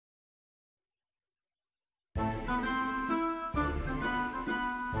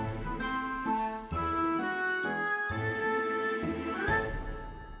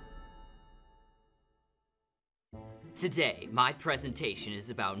Today, my presentation is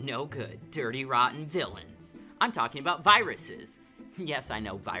about no good, dirty, rotten villains. I'm talking about viruses. Yes, I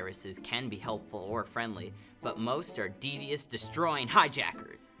know viruses can be helpful or friendly, but most are devious, destroying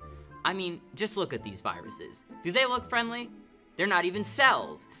hijackers. I mean, just look at these viruses. Do they look friendly? They're not even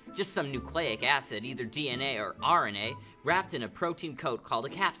cells, just some nucleic acid, either DNA or RNA, wrapped in a protein coat called a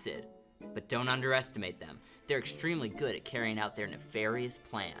capsid. But don't underestimate them. They're extremely good at carrying out their nefarious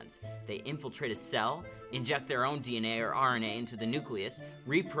plans. They infiltrate a cell, inject their own DNA or RNA into the nucleus,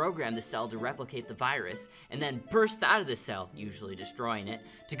 reprogram the cell to replicate the virus, and then burst out of the cell, usually destroying it,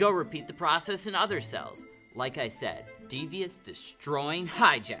 to go repeat the process in other cells. Like I said, devious, destroying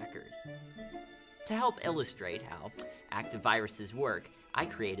hijackers. To help illustrate how active viruses work, I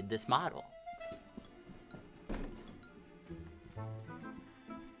created this model.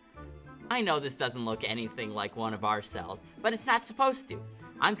 I know this doesn't look anything like one of our cells, but it's not supposed to.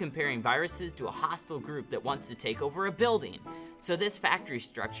 I'm comparing viruses to a hostile group that wants to take over a building. So this factory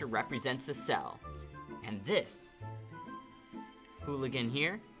structure represents a cell. And this hooligan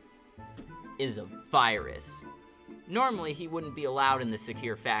here is a virus. Normally he wouldn't be allowed in the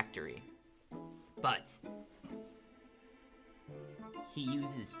secure factory, but he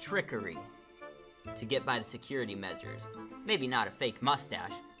uses trickery to get by the security measures. Maybe not a fake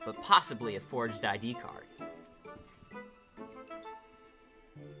mustache, but possibly a forged ID card.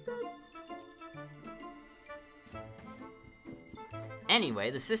 Anyway,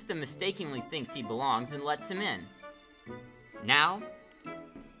 the system mistakenly thinks he belongs and lets him in. Now,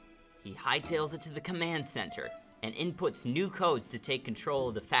 he hightails it to the command center and inputs new codes to take control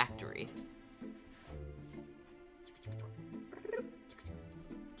of the factory.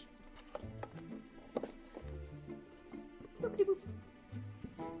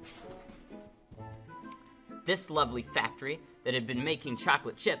 This lovely factory that had been making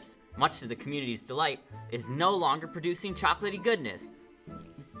chocolate chips, much to the community's delight, is no longer producing chocolatey goodness.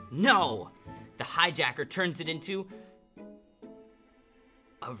 No! The hijacker turns it into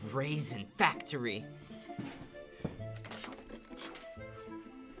a raisin factory.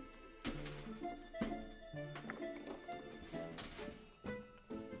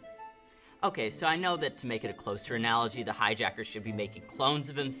 Okay, so I know that to make it a closer analogy, the hijacker should be making clones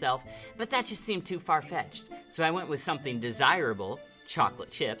of himself, but that just seemed too far-fetched. So I went with something desirable, chocolate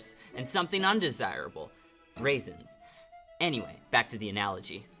chips, and something undesirable, raisins. Anyway, back to the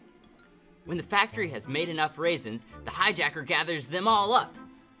analogy. When the factory has made enough raisins, the hijacker gathers them all up.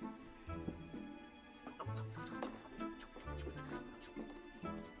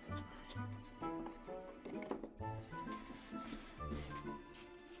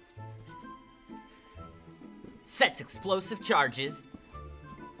 Sets explosive charges,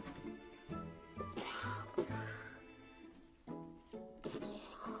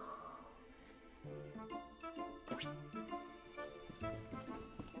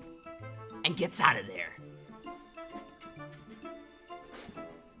 and gets out of there.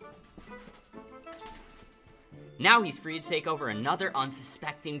 Now he's free to take over another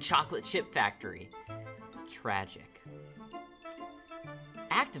unsuspecting chocolate chip factory. Tragic.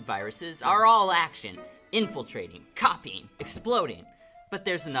 Active viruses are all action. Infiltrating, copying, exploding. But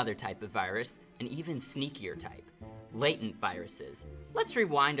there's another type of virus, an even sneakier type. Latent viruses. Let's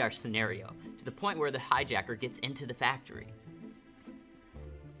rewind our scenario to the point where the hijacker gets into the factory.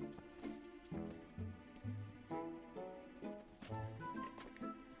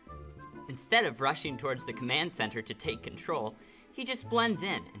 Instead of rushing towards the command center to take control, he just blends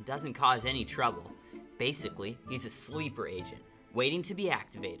in and doesn't cause any trouble. Basically, he's a sleeper agent, waiting to be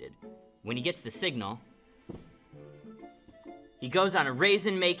activated. When he gets the signal, he goes on a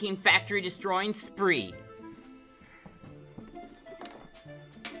raisin-making, factory-destroying spree.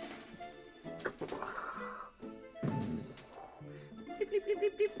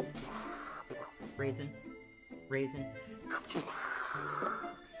 Raisin, raisin.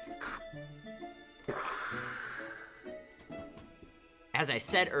 As I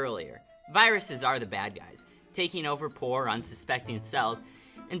said earlier, viruses are the bad guys, taking over poor, unsuspecting cells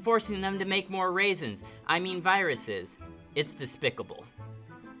and forcing them to make more raisins. I mean viruses. It's despicable.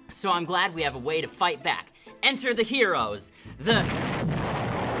 So I'm glad we have a way to fight back. Enter the heroes. I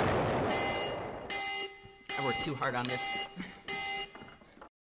worked too hard on this.